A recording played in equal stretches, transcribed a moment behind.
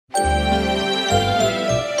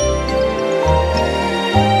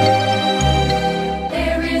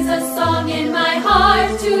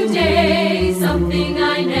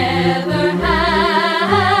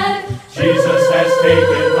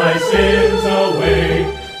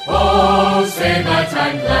away. Oh, say that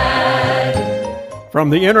I'm glad. From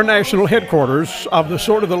the international headquarters of the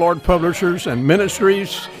Sword of the Lord Publishers and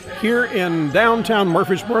Ministries here in downtown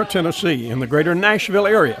Murfreesboro, Tennessee, in the greater Nashville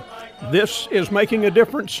area, this is Making a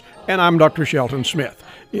Difference, and I'm Dr. Shelton Smith.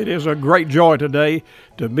 It is a great joy today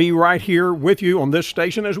to be right here with you on this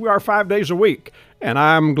station as we are 5 days a week. And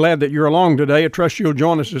I'm glad that you're along today. I trust you'll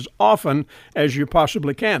join us as often as you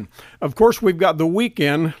possibly can. Of course, we've got the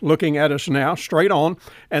weekend looking at us now, straight on.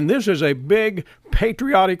 And this is a big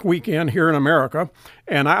patriotic weekend here in America.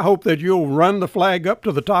 And I hope that you'll run the flag up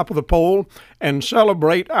to the top of the pole and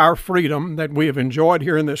celebrate our freedom that we have enjoyed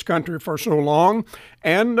here in this country for so long.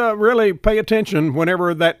 And really pay attention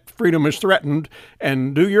whenever that freedom is threatened.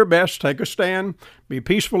 And do your best, take a stand. Be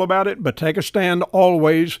peaceful about it, but take a stand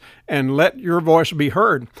always and let your voice be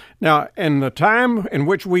heard. Now, in the time in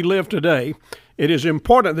which we live today, it is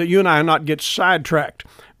important that you and I not get sidetracked.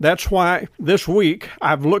 That's why this week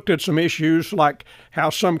I've looked at some issues like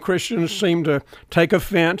how some Christians seem to take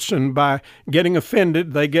offense, and by getting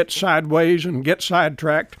offended, they get sideways and get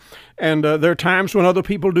sidetracked. And there are times when other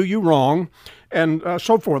people do you wrong, and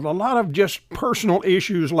so forth. A lot of just personal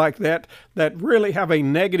issues like that that really have a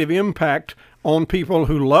negative impact on people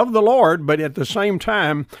who love the Lord, but at the same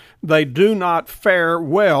time, they do not fare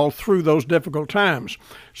well through those difficult times.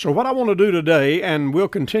 So what I want to do today, and we'll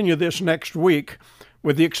continue this next week,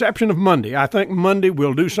 with the exception of Monday. I think Monday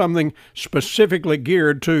we'll do something specifically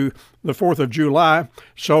geared to the 4th of July,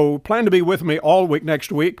 so plan to be with me all week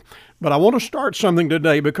next week. But I want to start something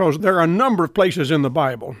today because there are a number of places in the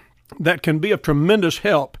Bible that can be of tremendous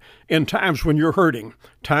help in times when you're hurting,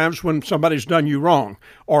 times when somebody's done you wrong,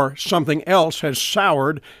 or something else has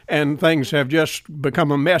soured and things have just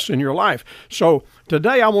become a mess in your life. So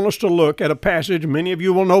today I want us to look at a passage many of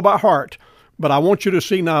you will know by heart, but I want you to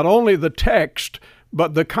see not only the text,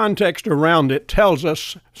 but the context around it tells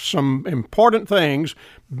us some important things,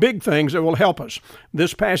 big things that will help us.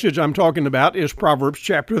 This passage I'm talking about is Proverbs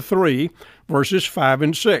chapter 3, verses 5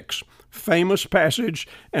 and 6. Famous passage,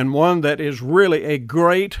 and one that is really a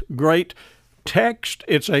great text.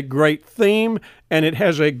 It's a great theme, and it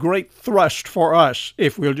has a great thrust for us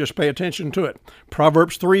if we'll just pay attention to it.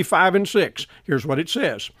 Proverbs 3, 5, and 6. Here's what it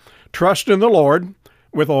says. Trust in the Lord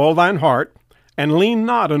with all thine heart, and lean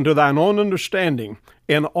not unto thine own understanding.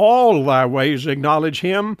 In all thy ways acknowledge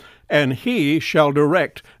him, and he shall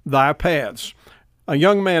direct thy paths. A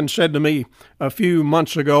young man said to me a few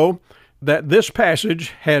months ago that this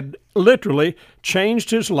passage had literally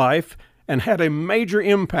changed his life and had a major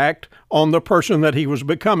impact on the person that he was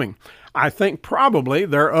becoming. I think probably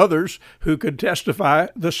there are others who could testify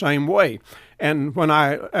the same way. And when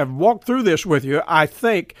I have walked through this with you, I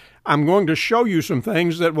think I'm going to show you some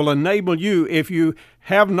things that will enable you, if you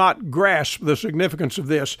have not grasped the significance of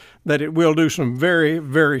this, that it will do some very,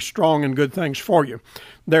 very strong and good things for you.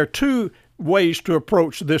 There are two ways to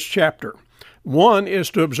approach this chapter. One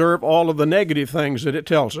is to observe all of the negative things that it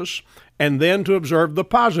tells us, and then to observe the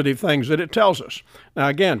positive things that it tells us. Now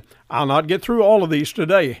again, I'll not get through all of these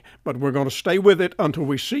today, but we're going to stay with it until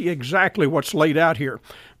we see exactly what's laid out here.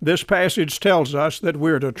 This passage tells us that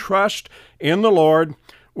we're to trust in the Lord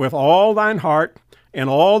with all thine heart, in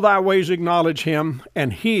all thy ways acknowledge him,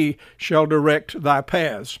 and he shall direct thy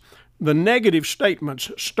paths. The negative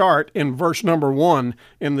statements start in verse number 1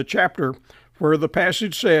 in the chapter, where the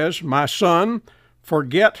passage says, My son,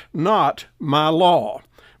 forget not my law,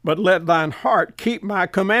 but let thine heart keep my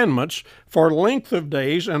commandments, for length of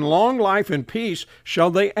days and long life and peace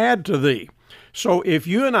shall they add to thee. So if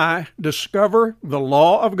you and I discover the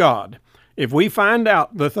law of God, if we find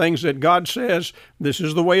out the things that God says, this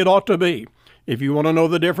is the way it ought to be. If you want to know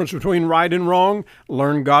the difference between right and wrong,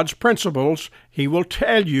 learn God's principles. He will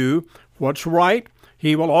tell you what's right.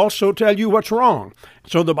 He will also tell you what's wrong.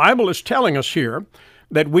 So the Bible is telling us here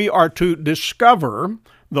that we are to discover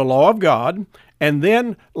the law of God and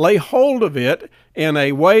then lay hold of it in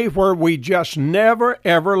a way where we just never,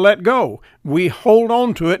 ever let go. We hold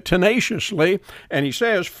on to it tenaciously, and he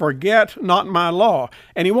says, forget not my law.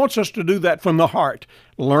 And he wants us to do that from the heart.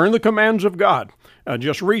 Learn the commands of God.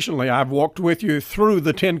 Just recently, I've walked with you through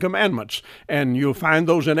the 10 Commandments, and you'll find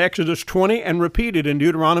those in Exodus 20 and repeated in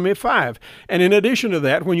Deuteronomy 5. And in addition to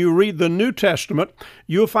that, when you read the New Testament,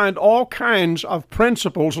 you'll find all kinds of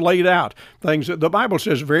principles laid out, things that the Bible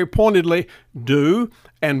says very pointedly, do,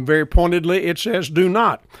 and very pointedly it says do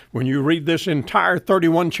not. When you read this entire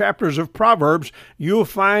 31 chapters of Proverbs, you'll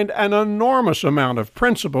find an enormous amount of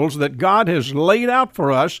principles that God has laid out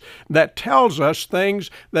for us that tells us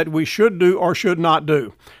things that we should do or should not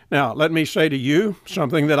do. Now, let me say to you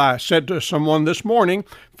something that I said to someone this morning.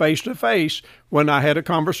 face to face when I had a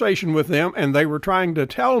conversation with them, and they were trying to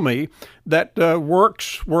tell me that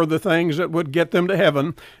works were the things that would get them to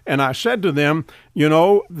heaven. And I said to them,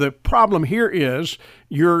 the problem here is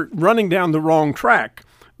you're running down the wrong track.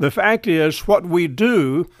 The fact is, what we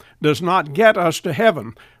do does not get us to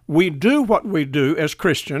heaven. We do what we do as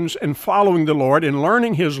Christians in following the Lord, in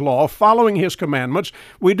learning His law, following His commandments.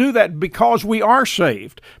 We do that because we are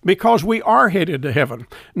saved, because we are headed to heaven,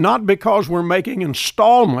 not because we're making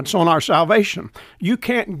installments on our salvation. You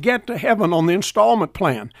can't get to heaven on the installment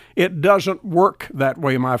plan. It doesn't work that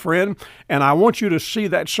way, my friend. And I want you to see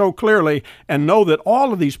that so clearly and know that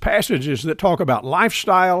all of these passages that talk about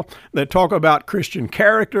lifestyle, that talk about Christian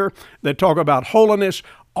character, that talk about holiness,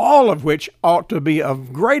 all of which ought to be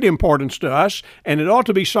of great importance to us, and it ought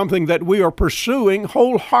to be something that we are pursuing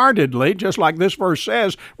wholeheartedly, just like this verse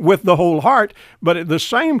says, with the whole heart. But at the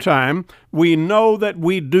same time, we know that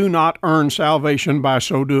we do not earn salvation by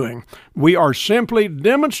so doing. We are simply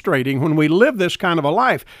demonstrating, when we live this kind of a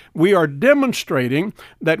life, we are demonstrating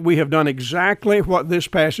that we have done exactly what this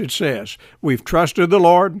passage says. We've trusted the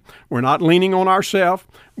Lord. We're not leaning on ourselves.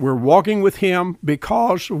 We're walking with Him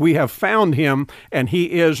because we have found Him, and He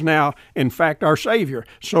is now, in fact, our Savior.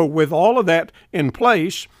 So with all of that in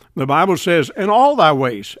place, the Bible says, in all thy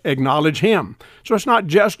ways, acknowledge Him. So it's not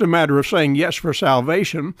just a matter of saying yes for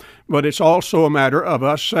salvation, but it's also a matter of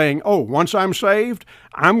us saying, once I'm saved,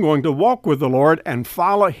 I'm going to walk with the Lord and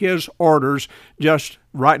follow His orders just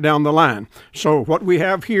right down the line. So what we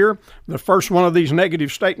have here, the first one of these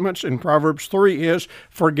negative statements in Proverbs 3 is,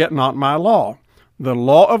 forget not my law. The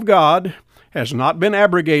law of God has not been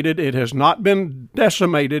abrogated. It has not been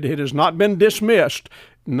decimated. It has not been dismissed.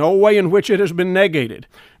 No way in which it has been negated.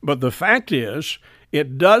 But the fact is,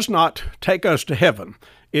 it does not take us to heaven.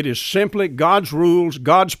 It is simply God's rules,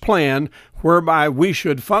 God's plan, whereby we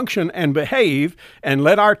should function and behave and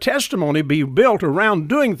let our testimony be built around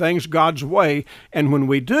doing things God's way. And when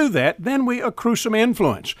we do that, then we accrue some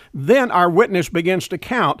influence. Then our witness begins to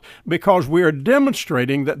count because we are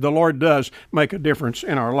demonstrating that the Lord does make a difference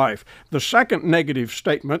in our life. The second negative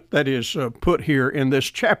statement that is put here in this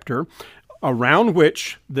chapter, around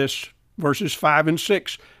which this verses 5 and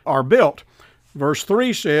 6 are built. Verse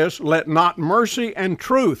 3 says, let not mercy and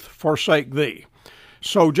truth forsake thee.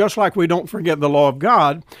 So just like we don't forget the law of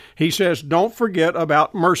God, he says, don't forget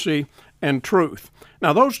about mercy and truth.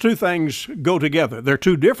 Now, those two things go together. They're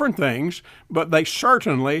two different things, but they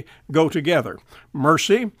certainly go together.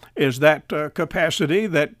 Mercy is that capacity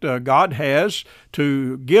that God has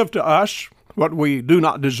to give to us what we do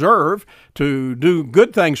not deserve, to do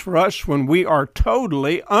good things for us when we are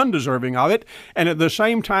totally undeserving of it. And at the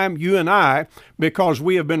same time, you and I, because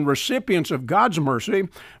we have been recipients of God's mercy,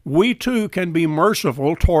 we too can be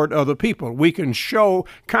merciful toward other people. We can show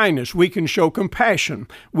kindness. We can show compassion.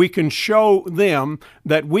 We can show them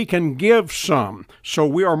that we can give some. So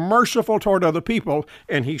we are merciful toward other people.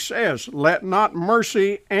 And he says, let not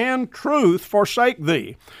mercy and truth forsake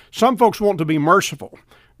thee. Some folks want to be merciful.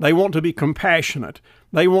 They want to be compassionate.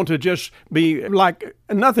 They want to just be like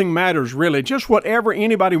nothing matters really, just whatever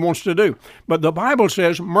anybody wants to do. But the Bible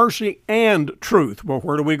says mercy and truth. Well,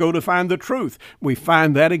 where do we go to find the truth? We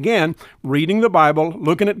find that again, reading the Bible,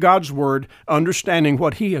 looking at God's Word, understanding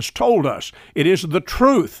what He has told us. It is the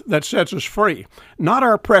truth that sets us free, not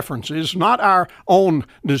our preferences, not our own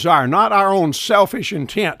desire, not our own selfish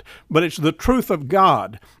intent, but it's the truth of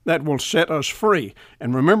God that will set us free.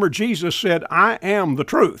 And remember, Jesus said, I am the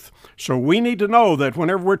truth. So we need to know that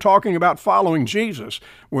whenever we're talking about following Jesus,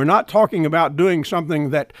 we're not talking about doing something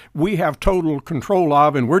that we have total control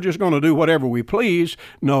of and we're just going to do whatever we please.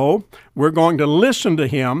 No, we're going to listen to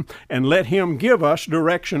Him and let Him give us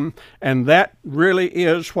direction. And that really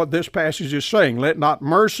is what this passage is saying. Let not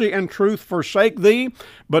mercy and truth forsake thee,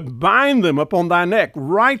 but bind them upon thy neck,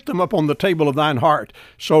 write them upon the table of thine heart.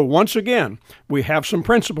 So once again, we have some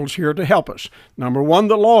principles here to help us. Number one,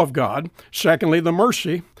 the law of God. Secondly, the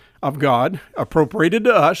mercy of God appropriated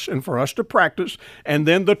to us and for us to practice, and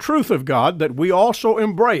then the truth of God that we also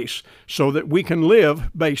embrace so that we can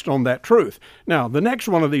live based on that truth. Now, the next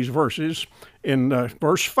one of these verses, in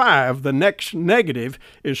verse 5, the next negative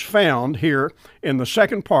is found here in the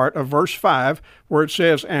second part of verse 5, where it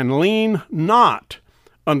says, and lean not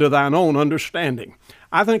unto thine own understanding.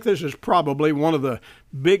 I think this is probably one of the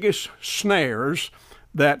biggest snares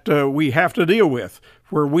that we have to deal with,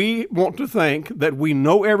 where we want to think that we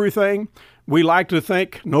know everything, We like to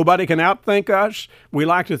think nobody can outthink us. We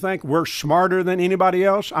like to think we're smarter than anybody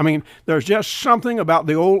else. I mean, there's just something about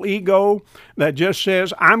the old ego that just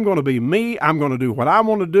says, I'm going to be me. I'm going to do what I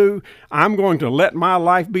want to do. I'm going to let my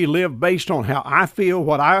life be lived based on how I feel,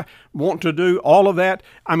 what I want to do, all of that.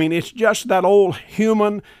 I mean, it's just that old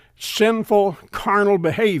human, sinful, carnal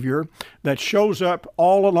behavior that shows up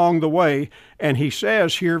all along the way. And he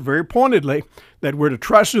says here very pointedly that we're to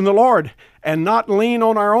trust in the Lord and not lean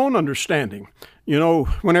on our own understanding. You know,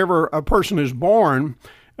 whenever a person is born,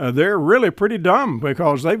 they're really pretty dumb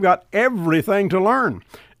because they've got everything to learn.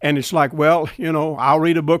 And it's like, well, you know, I'll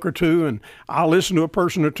read a book or two and I'll listen to a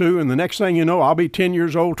person or two, and the next thing you know, I'll be 10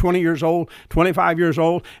 years old, 20 years old, 25 years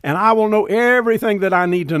old, and I will know everything that I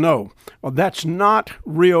need to know. Well, that's not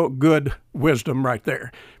real good wisdom right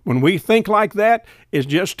there. When we think like that, it's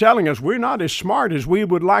just telling us we're not as smart as we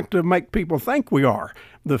would like to make people think we are.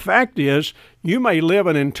 The fact is, you may live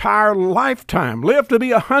an entire lifetime, live to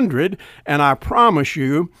be 100, and I promise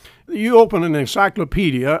you, you open an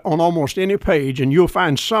encyclopedia on almost any page and you'll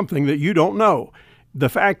find something that you don't know. The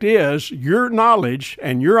fact is, your knowledge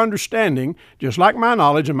and your understanding, just like my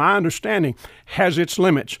knowledge and my understanding, has its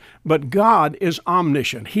limits. But God is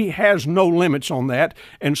omniscient. He has no limits on that.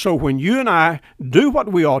 And so when you and I do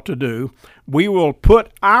what we ought to do, we will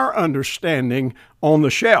put our understanding on the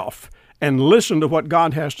shelf and listen to what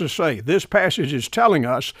God has to say. This passage is telling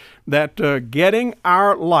us that getting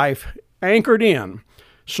our life anchored in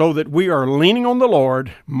so that we are leaning on the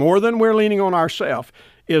Lord more than we're leaning on ourselves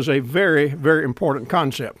is a very, very important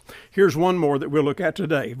concept. Here's one more that we'll look at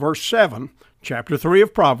today. Verse 7, chapter 3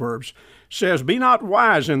 of Proverbs says, Be not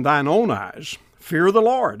wise in thine own eyes. Fear the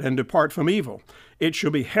Lord and depart from evil. It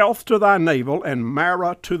shall be health to thy navel and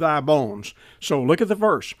marrow to thy bones. So look at the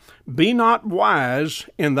verse. Be not wise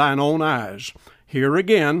in thine own eyes. Here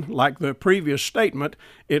again, like the previous statement,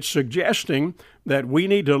 it's suggesting that we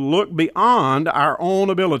need to look beyond our own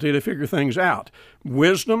ability to figure things out.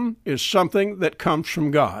 Wisdom is something that comes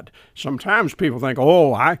from God. Sometimes people think,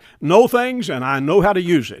 oh, I know things and I know how to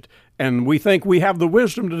use it. And we think we have the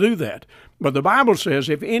wisdom to do that. But the Bible says,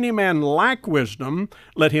 if any man lack wisdom,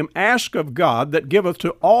 let him ask of God that giveth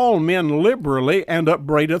to all men liberally and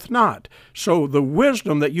upbraideth not. So the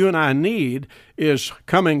wisdom that you and I need is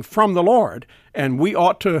coming from the Lord, and we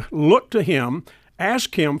ought to look to Him,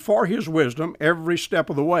 ask Him for His wisdom every step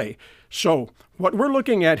of the way. So what we're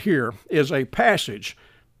looking at here is a passage,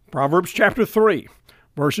 Proverbs chapter 3,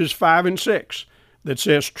 verses 5 and 6, that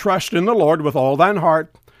says, Trust in the Lord with all thine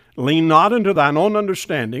heart, lean not unto thine own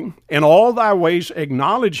understanding, in all thy ways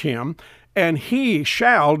acknowledge Him, and He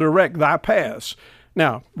shall direct thy paths.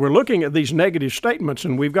 Now, we're looking at these negative statements,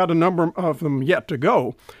 and we've got a number of them yet to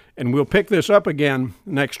go, and we'll pick this up again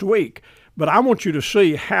next week. But I want you to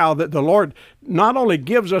see how that the Lord not only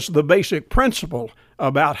gives us the basic principle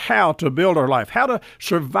about how to build our life, how to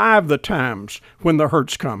survive the times when the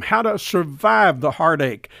hurts come, how to survive the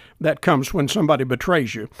heartache that comes when somebody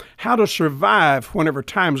betrays you, how to survive whenever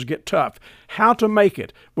times get tough, how to make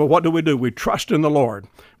it. Well, what do? We trust in the Lord.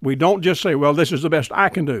 We don't just say, well, this is the best I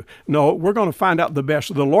can do. No, we're going to find out the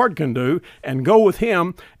best the Lord can do and go with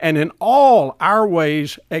Him, and in all our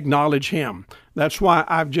ways acknowledge Him. That's why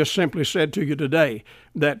I've just simply said to you today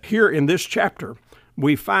that here in this chapter,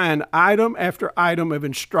 we find item after item of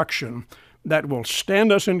instruction that will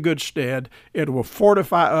stand us in good stead. It will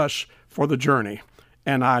fortify us for the journey.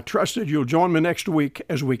 And I trust that you'll join me next week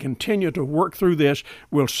as we continue to work through this.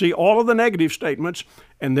 We'll see all of the negative statements,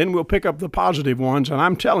 and then we'll pick up the positive ones. And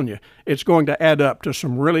I'm telling you, it's going to add up to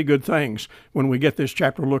some really good things when we get this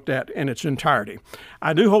chapter looked at in its entirety.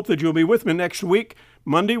 I do hope that you'll be with me next week.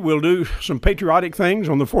 Monday, we'll do some patriotic things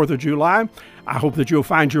on the 4th of July. I hope that you'll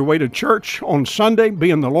find your way to church on Sunday, be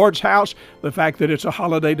in the Lord's house. The fact that it's a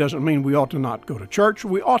holiday doesn't mean we ought to not go to church.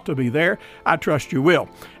 We ought to be there. I trust you will.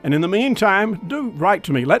 And in the meantime, do write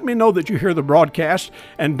to me. Let me know that you hear the broadcast.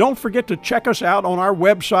 And don't forget to check us out on our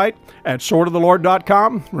website at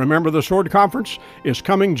swordoftheLord.com. Remember, the Sword Conference is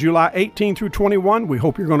coming July 18 through 21. We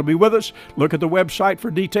hope you're going to be with us. Look at the website for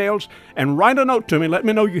details and write a note to me. Let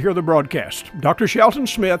me know you hear the broadcast. Dr. Shelton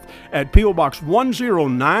Smith at P.O. Box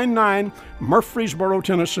 1099, Murfreesboro,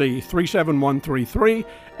 Tennessee, 37133,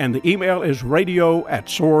 and the email is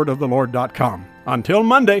radio@swordoftheLord.com. Until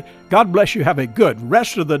Monday, God bless you. Have a good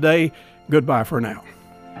rest of the day. Goodbye for now.